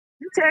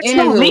Me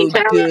Anywho,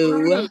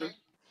 too.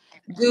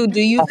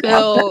 do you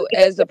feel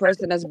as a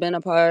person that's been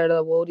a part of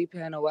the Woty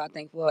panel, I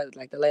think for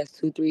like the last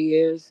 2 3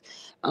 years,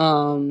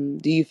 do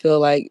you feel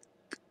like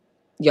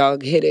y'all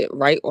hit it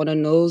right on the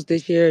nose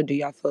this year? Or do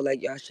y'all feel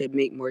like y'all should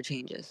make more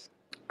changes?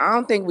 I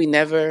don't think we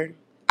never.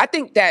 I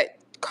think that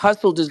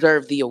Hustle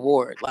deserved the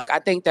award. Like I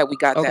think that we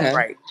got that Okay.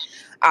 right.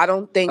 I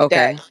don't think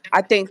that. Okay.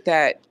 I think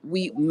that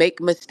we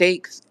make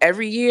mistakes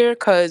every year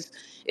because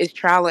it's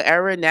trial and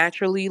error.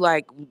 Naturally,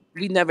 like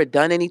we never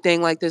done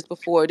anything like this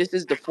before. This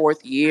is the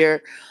fourth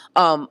year.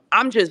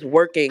 I'm just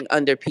working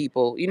under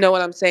people. You know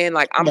what I'm saying?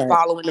 Like I'm Right.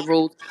 following the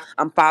rules.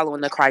 I'm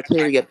following the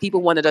criteria.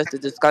 People wanted us to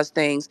discuss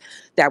things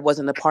that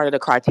wasn't a part of the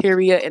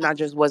criteria, and I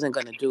just wasn't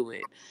gonna do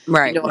it. You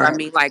Right. know what I Right.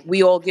 mean? Like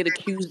we all get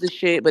accused of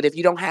shit, but if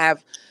you don't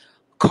have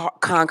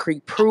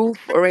concrete proof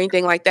or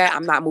anything like that,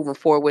 I'm not moving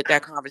forward with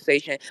that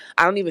conversation.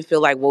 I don't even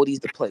feel like Wody's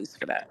the place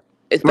for that,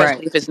 Right.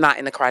 especially if it's not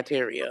in the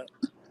criteria.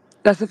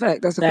 That's a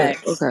fact. That's a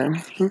fact. Facts.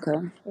 Okay.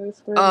 Okay.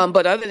 That's great.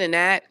 But other than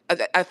that,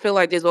 I feel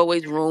like there's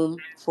always room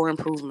for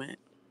improvement.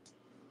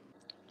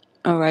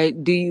 All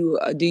right. Do you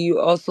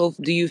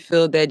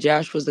feel that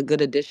Josh was a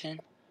good addition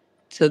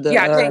to the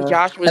Yeah, I think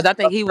Josh because was I a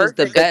think he was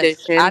the perfect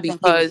best. addition I think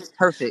he was because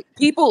perfect.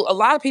 a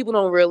lot of people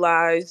don't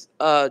realize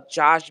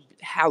Josh,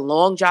 how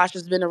long Josh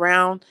has been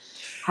around,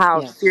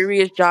 how Yes.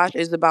 serious Josh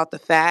is about the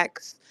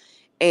facts.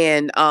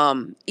 And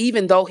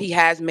even though he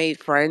has made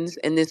friends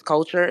in this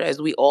culture,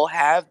 as we all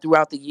have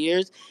throughout the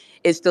years,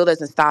 it still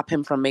doesn't stop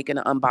him from making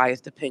an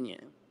unbiased opinion.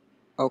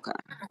 Okay.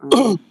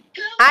 Okay.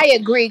 I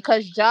agree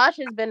because Josh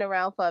has been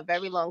around for a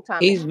very long time,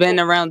 and He's been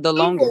around the he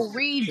will longest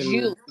read to me.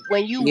 you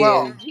when you Yeah.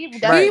 wrong. He will He Right.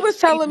 definitely was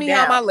lay telling you me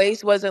how down. my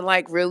lace wasn't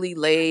like really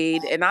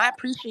laid, and I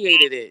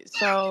appreciated it.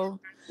 So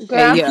Hey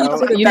Girl, He yo,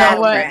 should have you know died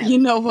on what? that. girl, You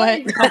know what what?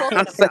 are you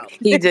I'm talking saying about?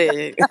 he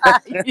did.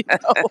 You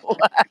know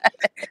what?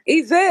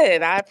 He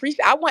did. I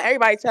appreciate. I want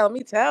everybody to tell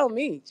me,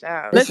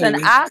 child. Listen, Listen,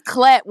 I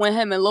clapped when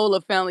him and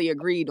Lola family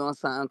agreed on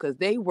something because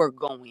they were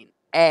going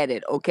at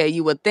it. Okay,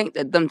 you would think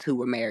that them two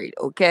were married.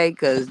 Okay,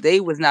 because they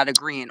was not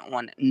agreeing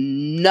on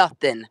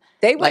nothing,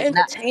 They were like not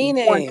one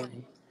entertaining.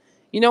 thing.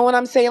 You know what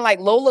I'm saying? Like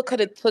Lola could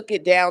have took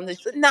it down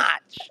just a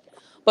notch,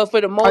 but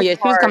for the Oh most yeah,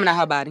 she was part, coming out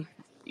her body.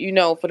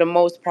 for the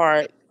most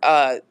part,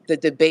 the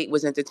debate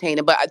was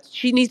entertaining. But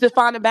she needs to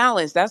find a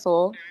balance. That's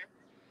all.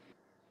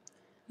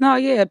 No,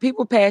 yeah,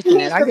 people He passionate.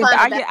 needs to find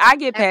a balance. I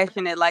get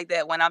passionate like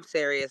that when I'm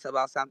serious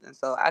about something.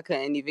 So I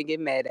couldn't even get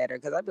mad at her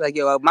because I'd be like,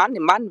 yo,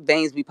 my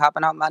veins be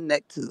popping out my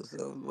neck too.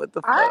 So what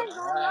the I fuck? ain't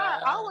gonna lie.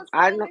 I was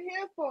I kind know. of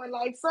here for it.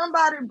 Like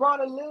somebody brought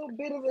a little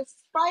bit of a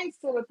spice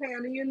to the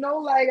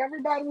panel. Like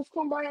everybody was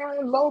kumbaya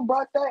and Low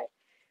brought that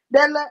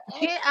little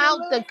Get extra out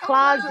little the extra.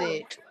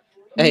 closet.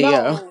 Hey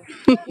yo. No,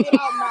 get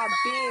out my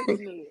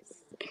business.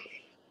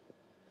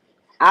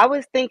 I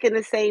was thinking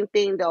the same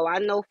thing though. I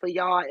know for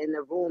y'all in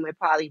the room, it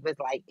probably was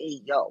like,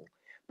 "Hey, yo,"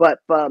 but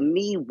for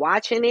me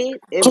watching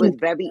it, it was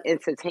very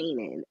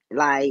entertaining.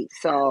 Like,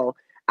 so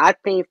I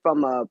think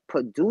from a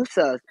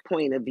producer's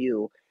point of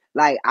view,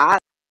 like I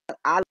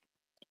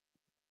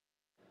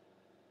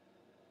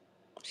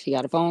She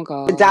got a phone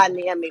the call.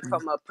 dynamic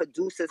from a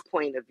producer's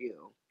point of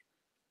view.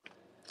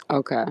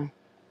 Okay.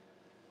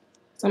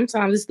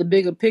 Sometimes it's the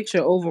bigger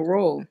picture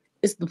overall.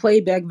 It's the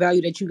playback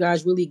value that you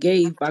guys really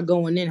gave by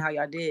going in how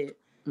y'all did.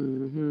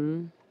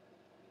 Hmm.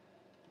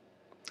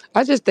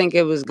 I just think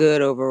it was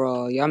good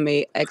overall. Y'all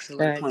made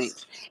excellent Facts.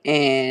 points,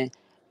 and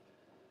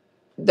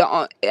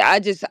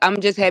I'm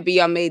just happy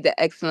y'all made the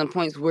excellent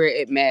points where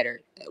it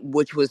mattered,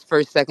 which was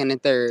first, second,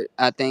 and third.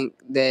 I think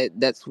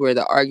that's where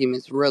the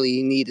arguments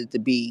really needed to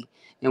be,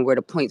 and where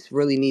the points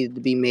really needed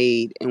to be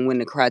made, and when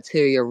the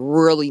criteria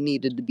really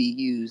needed to be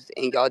used.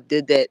 And y'all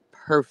did that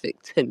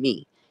perfect to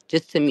me,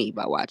 just to me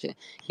by watching.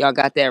 Y'all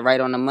got that right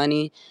on the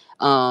money.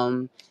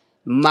 Um,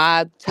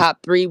 my top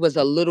three was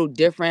a little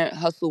different.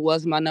 Hustle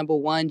was my number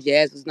one,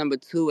 Jazz was number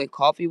two, and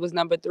Coffee was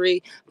number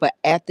three. But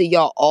after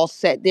y'all all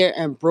sat there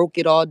and broke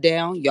it all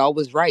down, y'all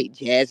was right.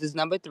 Jazz is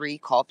number three,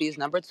 Coffee is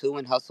number two,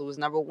 and Hustle is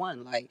number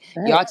one. Like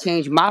y'all Facts.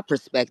 changed my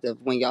perspective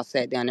when y'all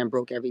sat down and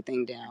broke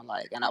everything down.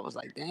 Like, and I was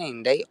like,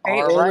 dang, they They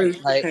are right.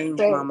 always Like,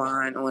 change my So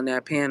mind on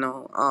that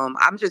panel.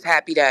 I'm just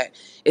happy that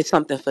it's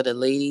something for the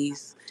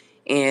ladies,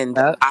 and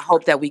yep. I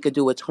hope that we could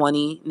do a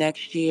 20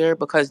 next year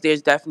because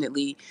there's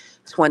definitely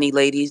 20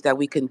 ladies that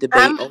we can debate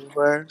I'm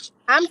over.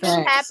 I'm just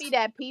Facts. happy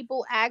that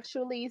people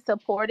actually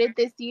supported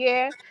this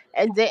year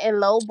and didn't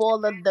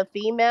lowball the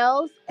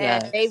females,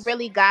 and they Yes.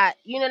 really got,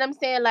 you know what I'm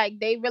saying? Like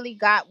they really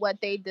got what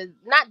they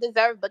not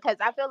deserve, because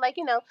I feel like,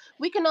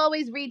 we can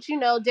always reach,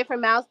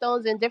 different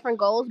milestones and different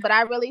goals, but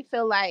I really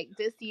feel like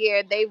this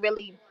year they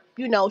really,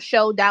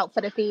 showed out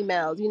for the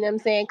females, you know what I'm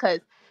saying? Cuz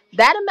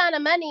that amount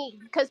of money,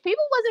 cuz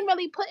people wasn't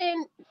really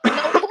putting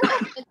no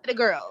thought into the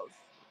girls.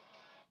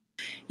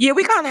 Yeah,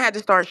 we kind of had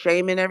to start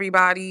shaming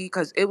everybody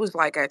because it was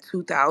like at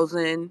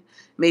 2,000,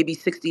 maybe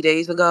 60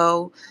 days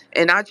ago,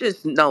 and I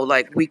just know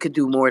like we could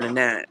do more than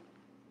that.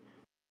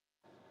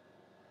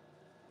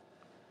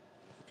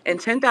 And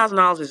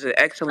 $10,000 is an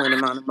excellent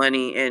amount of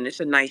money, and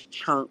it's a nice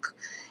chunk.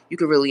 you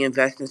could really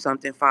invest in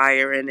something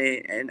fire in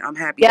it. And I'm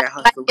happy Yeah, that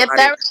like Hustle your got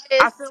it.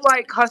 I therapist. feel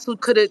like Hustle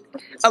could have.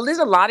 There's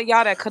a lot of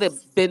y'all that could have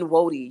been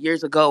Woty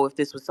years ago if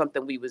this was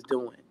something we was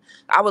doing.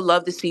 I would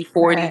love to see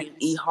 40 and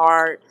E Facts.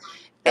 Hard,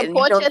 and you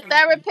Support know, your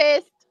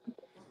therapist.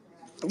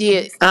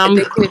 yeah, I'm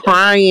they could.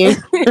 crying.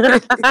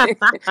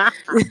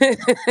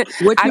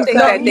 What I you think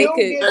No, that say? they you'll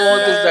could get all there.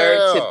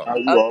 deserve to Damn.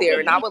 be up there,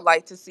 and I would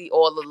like to see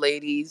all the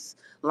ladies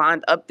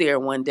lined up there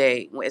one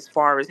day as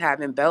far as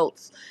having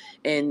belts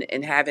and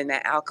having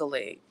that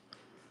accolade.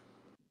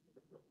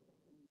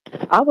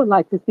 I would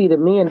like to see the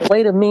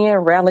way the men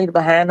rallied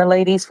behind the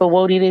ladies for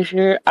Wody this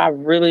year. I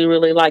really,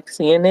 really like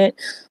seeing it.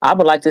 I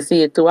would like to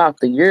see it throughout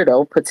the year,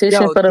 though.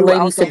 Petition Yo, for the throughout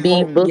ladies the to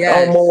be whole, booked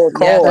on yes, more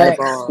yes, the cards. Facts.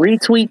 boss,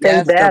 Retweet they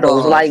yes, the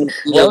battles. Like,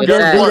 boss. Well, don't Yeah, guess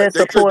just do facts. what? that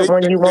support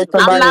when you They want could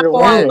I'm somebody they not to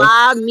gonna win. Yes,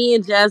 lie, me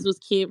and Jazz was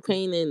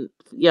campaigning,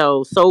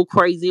 yo, so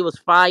crazy. It was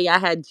fire. I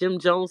had Jim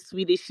Jones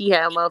tweeted. She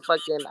had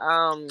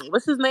motherfucking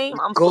what's his name?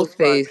 I'm so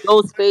sorry. Ghostface.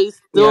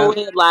 Ghostface do Yeah.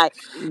 it. Like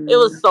it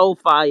was Mm. so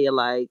fire,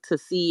 like to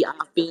see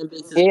our fan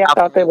bases Yeah, I rally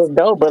thought that like was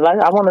dope, but like,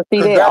 I want to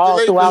see that all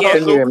congratulations, throughout Yeah, the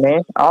year, Hustle.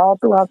 man. All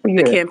throughout the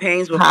the year.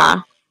 campaigns were fire.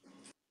 huh.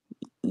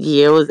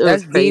 Yeah, it was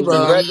That's crazy. Debo.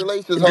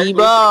 Congratulations, Hustle.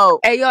 Debo,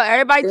 Hey, yo,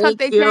 everybody tuck thank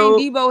their chain. you.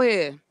 Debo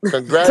here.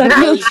 Tuck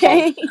your Congratulations.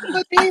 chain.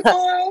 But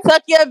Debo,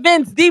 Tuck your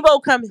events.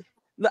 Debo coming.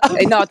 No.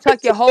 Hey, no,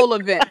 tuck your whole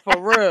event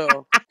for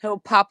real. He'll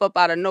pop up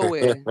out of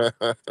nowhere.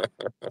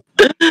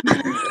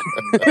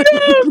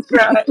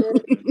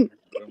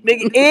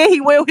 Nigga, and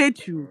he will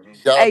hit you.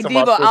 Shout out Hey, to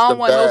my Debo, I sister don't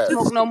want no Babs.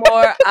 smoke no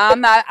more.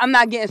 I'm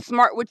not getting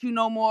smart with you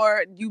no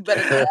more. You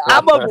better.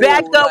 I'm I'm a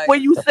back cool. up Like,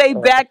 when you say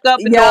back up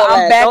and yeah, all I'm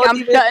that. back. Don't I'm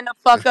even. shutting the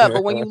fuck up.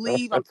 But when you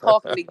leave, I'm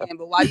talking again.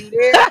 But while you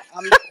there,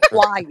 I'm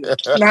quiet.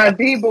 now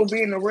Debo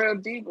being a real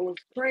Debo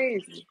is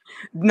crazy.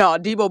 No,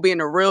 Debo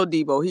being a real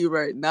Debo. He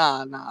right.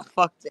 Nah,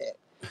 fuck that.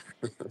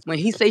 When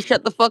he say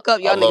shut the fuck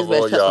up, I y'all love niggas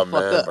better all shut the y'all,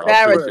 fuck man. up. I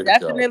Sarah, For real. appreciate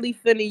y'all. definitely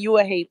sending you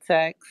a hate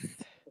text.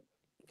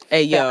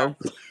 Hey, Fact. yo.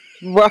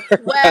 Right.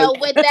 Well,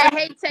 with that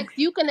hate text,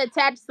 you can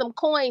attach some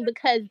coin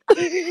because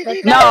the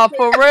No, therapist.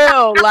 for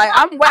real. Like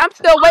I'm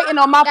still waiting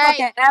on my Hey,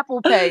 fucking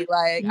Apple Pay.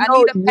 Like I Yo,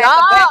 need a pack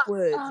of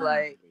backwoods. y'all.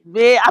 Like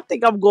Man, I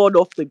think I'm going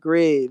off the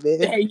grid,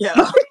 man. hey yo.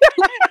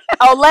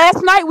 Oh,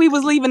 last night we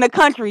was leaving the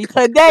country.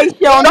 Today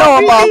she don't bitch, Don't know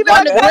a be we was leaving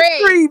on the the motherfucker.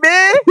 grid. country,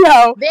 man.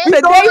 Yo, We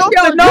Bitch, going today off she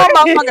the don't know a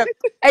grid. motherfucker.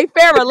 Hey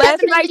Farrah,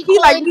 last night definitely she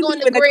like coins we on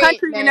the leaving the grid,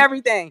 country and man.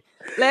 everything.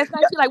 Last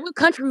night she like, what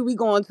country we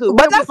going to?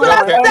 But Where we that's what Yo,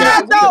 I going? can Oh, can Yeah,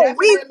 said I we though.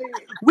 definitely.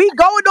 We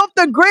going off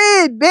the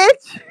grid,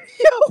 bitch.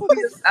 we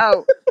is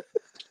out.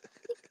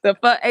 The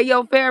fuck? Hey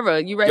yo,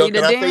 Farrah, you yo ready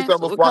to can I say dance?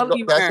 something What before I color go?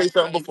 you Can I say wearing?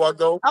 something before I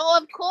go? Oh,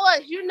 of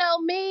course, you know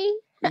me.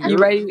 You You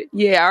ready?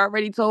 Yeah, I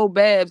already told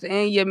Babs,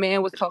 and your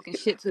man was talking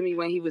shit to me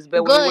when he was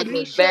when we Good, went to he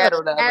his should,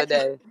 battle the other as he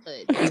day.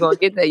 should, He gonna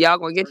get that. Y'all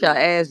gonna get your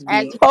ass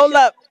as beat. he hold should.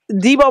 up.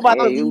 Debo about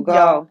to There you leave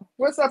y'all. go.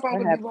 What's up, What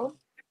Uncle happened? Debo?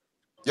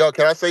 Yo,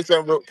 can I say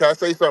something? Can I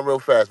say something real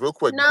fast, real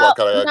quick before No, I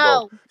gotta go?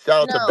 no,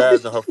 Shout out to no.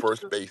 Babs in her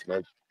first space,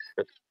 man.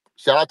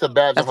 Shout out to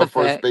Babs in That's a her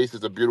first fact. space.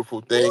 It's a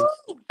beautiful thing,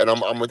 and I'm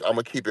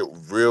gonna keep it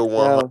real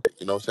 100. Yo,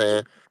 You know what I'm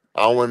saying?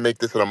 I don't want to make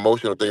this an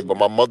emotional thing, but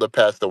my mother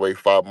passed away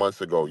 5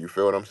 months ago. You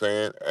feel what I'm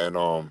saying? And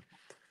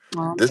Oh,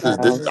 I'm this is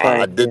sorry to this. I'm hear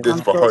sorry I to that. did hear this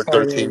I'm that. for so her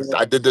sorry to hear 13. that.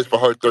 I did this for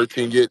her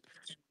 13 years.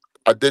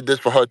 I did this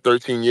for her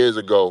 13 years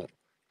ago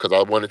because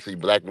I wanted to see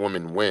black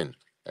women win.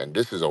 And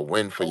this is a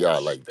win for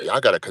y'all. Like,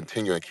 y'all got to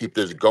continue and keep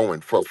this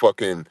going. For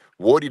fucking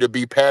Woody to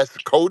be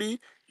past Cody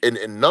in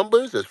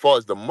numbers as far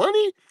as the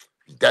money,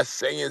 that's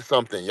saying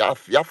something. Y'all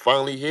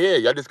finally here.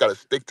 Y'all just got to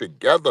stick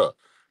together.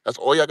 That's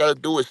all y'all got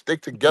to do is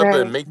stick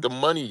together and Right. make the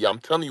money. I'm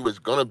telling you, it's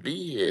going to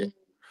be here.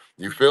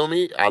 You feel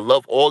me? I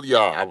love all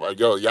y'all.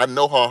 Yo, y'all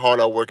know how hard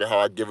I work and how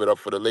I give it up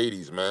for the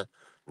ladies, man.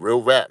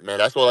 Real rap, man.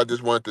 That's all I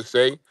just wanted to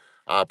say.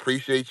 I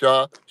appreciate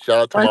y'all. Shout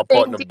out to One my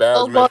thing partner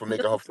Baz, Debo man, gonna for do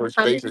making her first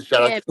come space, in and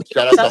here and make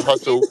shout out to something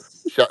Hustle.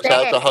 Shout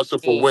out to sad. Hustle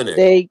for winning.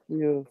 Thank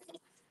you.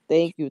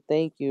 Thank you.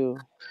 Thank you.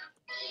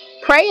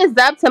 Prayers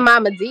up to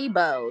Mama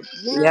Debo.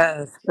 You know,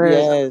 Yes,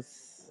 thanks.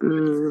 Yes.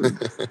 Mm.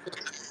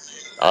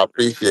 I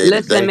appreciate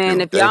it. Listen, Thank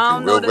man. you. If Thank y'all you.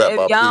 don't know Real the rap. if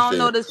I y'all don't appreciate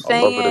know it. the I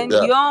love her to saying,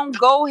 you death. don't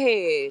go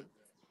here.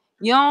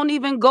 You don't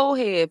even go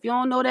here. If you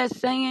don't know that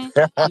saying,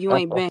 you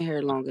ain't been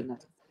here long enough.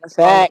 That's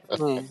all Fact. I'm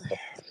saying.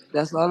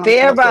 That's all I'm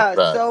saying. That's a Farah,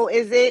 fact. so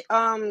is it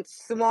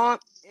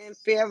Swamp and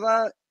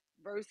Farah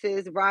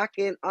versus Rock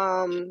and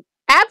Portion?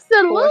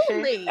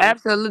 absolutely,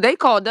 Absolutely. They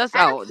called us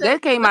out.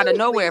 That came out of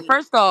nowhere. absolutely.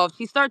 First off,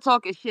 she started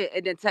talking shit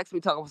and then text me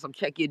talking about some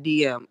check your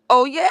DM.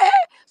 Oh yeah?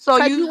 So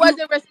Cause you you you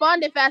wasn't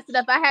responding fast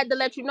enough. I had to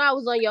let you know I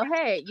was on your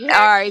head. You all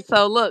heard me? right,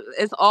 so look,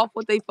 it's off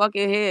with they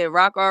fucking head.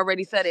 Rock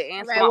already said it All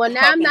and right. Swamp Well, was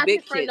now I'm talking not big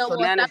your friend shit. no So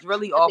more. now Stop it's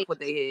really playing off with with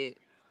their head.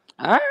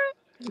 All right.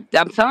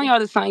 I'm telling y'all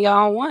this something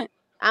y'all don't want.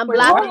 I'm Wait,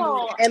 hold blocking What?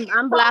 you, on. and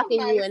I'm Prom blocking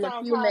you night in a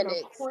sound few kind of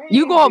minutes.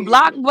 You gonna crazy.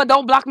 block, but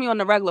don't block me on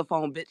the regular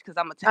phone, bitch, because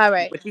I'm gonna All text you.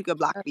 right. But you can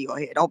block me on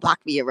here. Don't block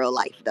me in real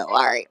life, though.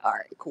 All right,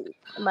 cool.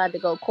 I'm about to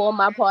go call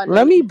my partner.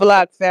 Let me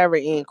block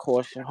Farrah and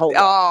Caution. Hold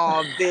up.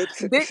 Oh,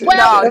 bitch, Well,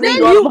 no, Let me just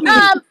go to mute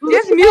my me.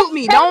 Just mute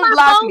me. pay Don't my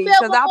block phone me,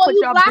 bill cause I'll before put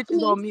you y'all block bitches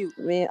me. on mute.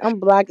 man. I'm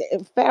blocking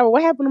Farrah.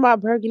 What happened to my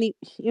burgundy?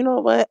 You know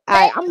what?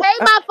 I'm. Pay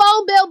my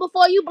phone bill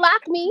before you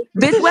block me.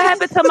 Bitch, what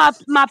happened to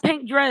my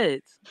pink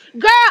dreads?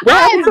 Girl, What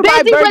I happened am to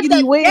my busy with burgundy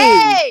the wig?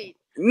 dead.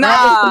 What I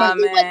happened am to my? Nah,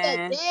 busy with the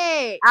man.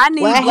 dead. I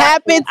need What black.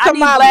 happened I to need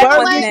my You black know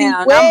ones what? burgundy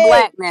now. I'm wig?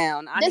 black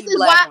now. I This need is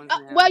black why. ones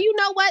now. Well, you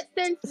know what?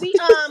 Since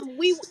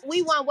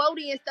we want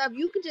Woty and stuff,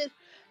 you could just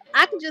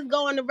I could just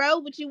go on the road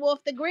with you off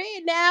the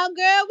grid now,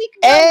 girl. We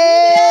could go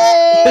green it up.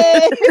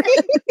 Hey,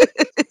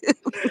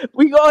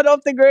 we going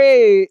off the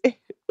grid.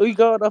 We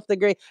going off the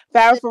grid.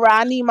 Farrah, for real,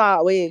 I need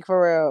my wig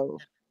for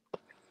real.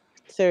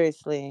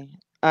 Seriously,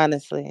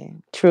 honestly,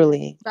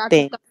 truly. About to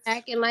Thanks. start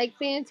acting like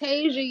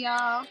Fantasia,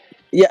 y'all.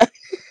 Yeah,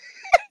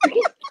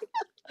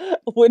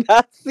 when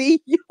I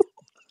see you,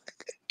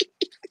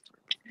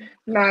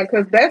 Nah,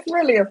 because that's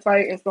really a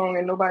fighting song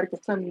and nobody can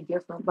tell me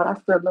different, but I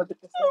still love it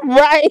the same.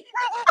 right?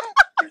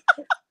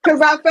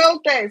 Because I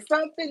felt that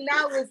something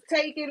now was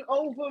taking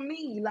over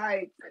me.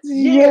 Like,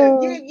 yeah, Yeah.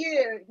 yeah,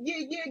 yeah,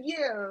 yeah, yeah,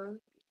 yeah.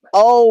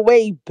 Oh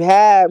wait,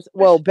 Babs.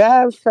 Well,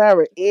 Babs,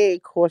 Farrah,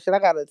 and Caution. I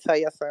gotta tell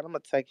you something. I'm gonna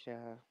text you.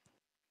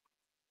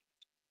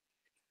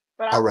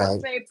 But I All will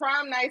right. say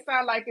prom night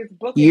sound like it's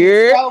booking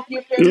You're itself.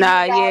 You feel me?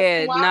 Nah, You got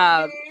yeah,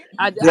 nah. swagging,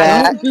 I that. do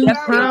Don't Rocket do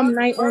definitely. prom Farrah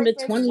night on the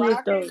versus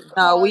 20th though. Rocky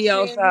Nah, we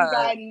Caution. You outside.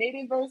 got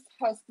Nitty versus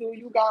Hustle.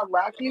 You got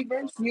Rocky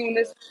versus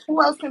Eunice.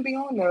 Who else can be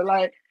on there?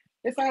 Like,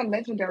 it sounds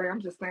legendary.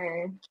 I'm just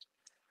saying.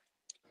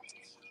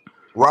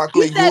 You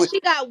Rockley, said you she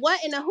got what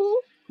in a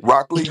who?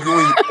 Rockley, you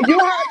and You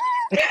heard.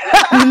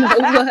 You know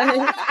what?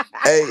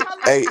 hey, Tell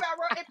her, hey,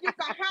 Farrah, if you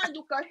can hand,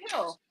 you can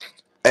heal.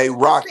 hey,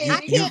 Rock, Say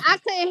me. I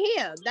couldn't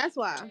hear. That's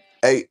why.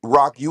 hey,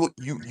 Rock, you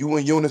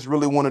and Eunice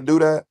really want to do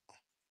that?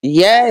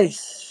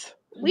 Yes. Yes.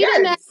 We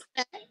didn't Yes.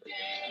 ask.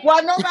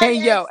 Well, Hey nobody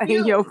yo, asked hey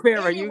yo, you.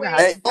 Farrah, you got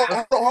Hey,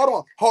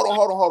 Anyways,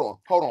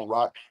 hold on,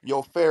 Rock.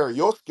 Yo, Fair,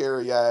 your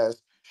scary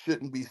ass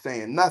shouldn't be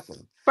saying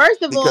nothing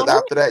First of all, because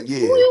after that, who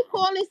yeah, you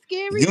calling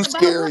scary you about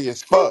what? scary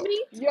as Excuse fuck.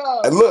 me.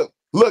 And yo,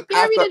 look,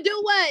 Scary after to do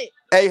what?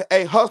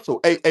 hey, hustle,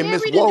 hey,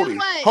 Miss Scary to do Wody,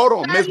 what? hold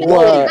on, Girl, Miss listen,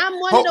 Wody, What? I'm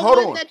one of the hold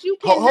ones on, that you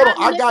hold on, cannot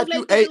I got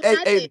you, manipulate to do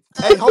nothing.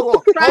 hey,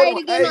 Try it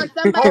again on hold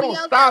somebody on,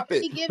 else. stop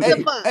it, Nobody gives a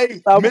fuck.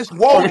 I'm Miss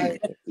Wody, crying.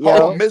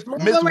 hold on, Yo. Move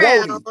Miss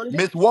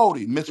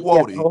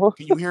Wody, Yo.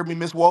 can you hear me,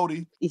 Miss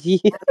Wody? Yeah.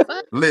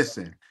 around.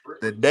 Listen,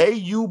 the day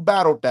you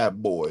battled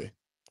that boy,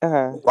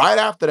 Uh-huh. right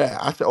after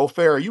that, I said, "Oh,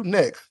 Farrah, you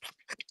next."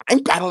 I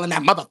ain't battling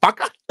that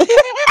motherfucker.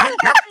 I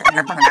ain't battling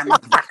that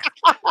motherfucker.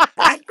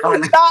 I ain't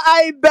battling No,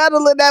 I ain't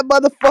battling that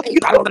I ain't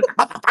motherfucker. battling that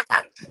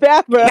motherfucker.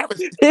 Farrah, Never.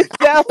 it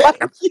sound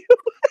like you.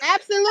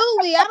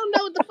 Absolutely. I don't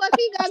know what the fuck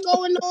he got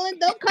going on.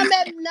 Don't come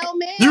at no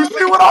You ma'am.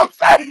 see what I'm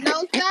saying?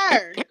 No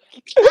sir.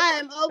 I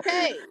am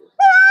okay.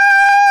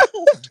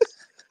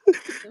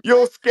 The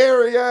Yo, fuck?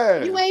 scary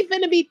You ass. ain't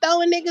finna be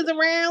throwing niggas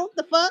around.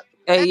 The fuck?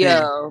 Hey I am You,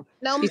 yo,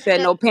 no she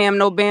said no no Pam,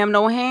 no Bam,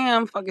 no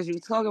Ham. Fuck is you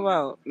talking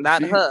about?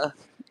 Not she, her.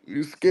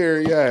 you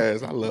scary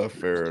ass. I love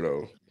Farrah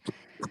though.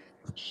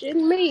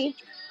 shitting me.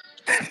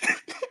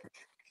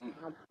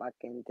 I'm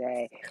fucking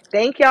dead.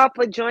 Thank y'all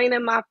for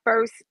joining my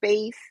first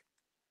space.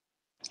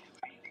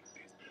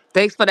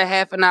 Thanks for the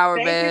half an hour,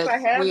 thank you for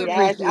Babs. We having me.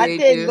 Yes, I appreciate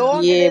did you.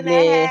 longer Yeah, than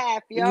a man.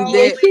 half, You yo.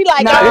 Yeah, did. she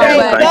like, Nah, Yes,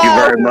 okay, but thank you go.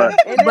 very much.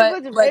 And it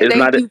was It's very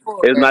not thank you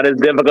for it's not as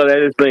difficult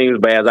as it seems,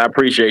 Baz. I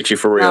appreciate you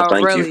for real. no,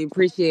 Thank you. really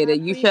appreciate I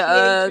it.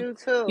 appreciate You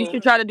you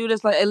should too. try to do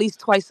this like at least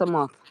twice a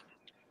month.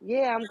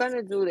 Yeah, I'm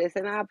gonna do this,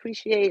 and I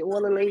appreciate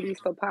all the ladies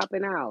for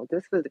popping out.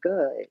 This was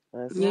good.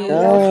 Let's Now Yeah.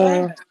 we all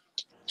set.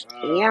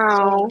 go.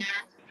 Yeah.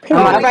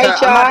 I'm about All to right, Period. start.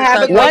 I'm about y'all. to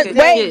Have a start One, great talking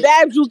wait, day. shit.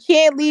 Babs, you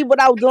can't leave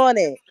without doing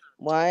it.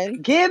 One.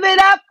 Give it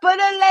up for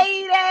the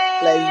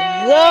Let's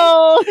ladies.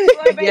 go. You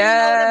already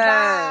know the Yes.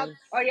 vibes.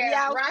 Oh We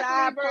yeah, Rock Lee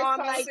outside. versus Prom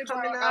night Culture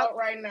coming Girl up. out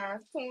right now.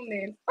 Tune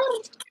in.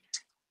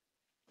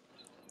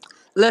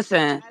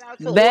 Listen, Shout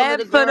out to all of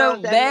the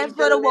girls that bad made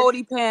for the the list.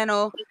 Woty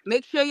panel.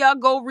 Make sure y'all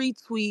go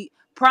retweet.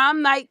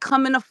 Prom night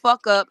coming the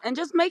fuck up, and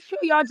just make sure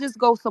y'all just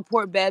go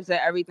support Babs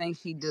at everything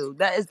she do.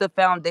 That is the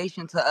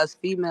foundation to us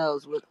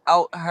females.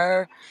 Without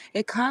her,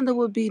 it kind of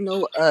would be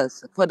no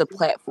us for the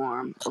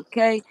platform.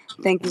 Okay,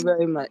 thank you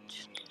very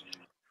much.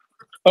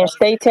 And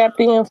stay tapped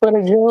in for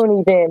the June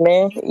event,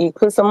 man. You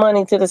put some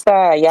money to the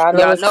side. Y'all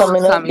know Y'all it's know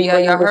it's coming up. coming. Be Yeah,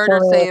 ready y'all to heard her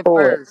tune say in it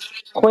for it. first.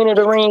 Queen of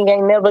the Ring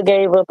ain't never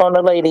gave up on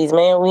the ladies,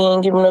 man. We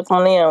ain't giving up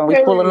on them. We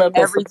pulling up Period.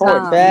 and Every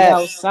supporting. time, Facts. We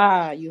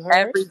outside. You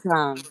heard? every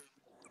time.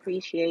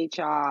 Appreciate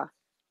y'all.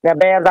 Now,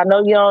 Babs, I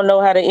know you don't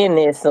know how to end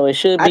this, so it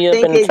should I be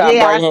up in think the it. top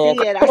Yeah, right I hand.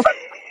 see it.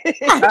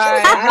 All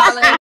right, I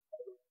holla.